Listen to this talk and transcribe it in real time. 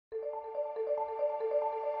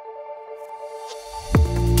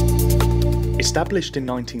Established in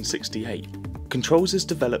 1968, Controls has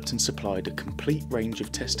developed and supplied a complete range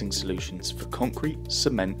of testing solutions for concrete,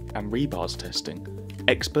 cement and rebars testing,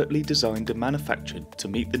 expertly designed and manufactured to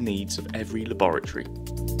meet the needs of every laboratory.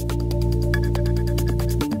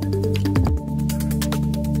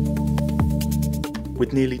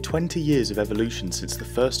 With nearly 20 years of evolution since the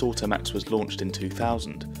first Automax was launched in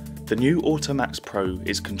 2000, the new Automax Pro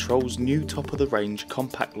is Control's new top-of-the-range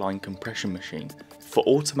compact line compression machine for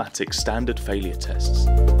automatic standard failure tests.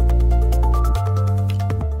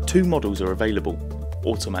 Two models are available,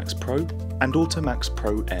 Automax Pro and Automax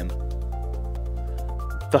Pro-M.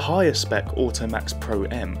 The higher spec Automax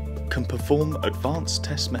Pro-M can perform advanced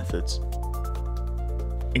test methods,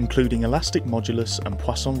 including Elastic Modulus and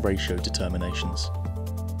Poisson ratio determinations.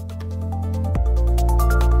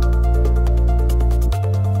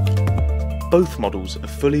 Both models are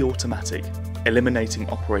fully automatic, eliminating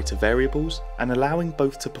operator variables and allowing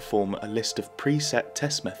both to perform a list of preset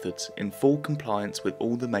test methods in full compliance with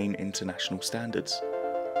all the main international standards.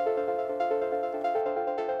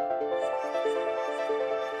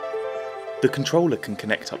 The controller can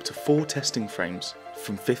connect up to 4 testing frames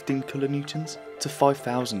from 15 kilonewtons to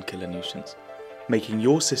 5000 kilonewtons, making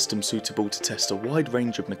your system suitable to test a wide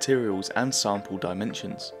range of materials and sample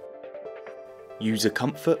dimensions. User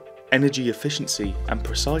comfort, energy efficiency and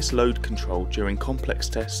precise load control during complex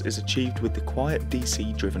tests is achieved with the quiet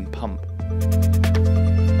DC-driven pump.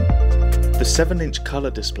 The 7-inch colour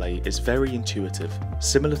display is very intuitive,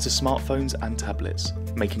 similar to smartphones and tablets,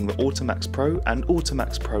 making the Automax Pro and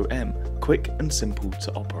Automax Pro-M quick and simple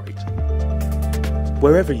to operate.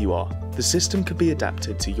 Wherever you are, the system can be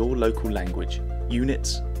adapted to your local language,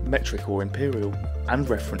 units, metric or imperial, and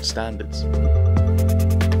reference standards.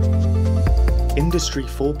 Industry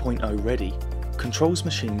 4.0 ready, Controls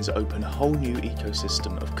machines open a whole new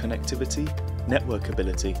ecosystem of connectivity,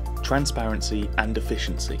 networkability, transparency and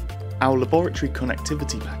efficiency. Our laboratory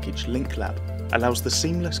connectivity package LinkLab allows the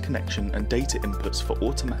seamless connection and data inputs for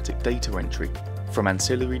automatic data entry from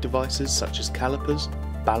ancillary devices such as calipers,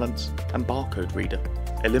 balance and barcode reader,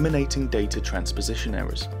 eliminating data transposition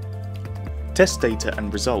errors. Test data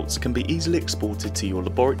and results can be easily exported to your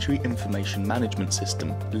Laboratory Information Management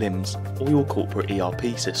System, LIMS, or your corporate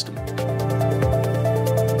ERP system.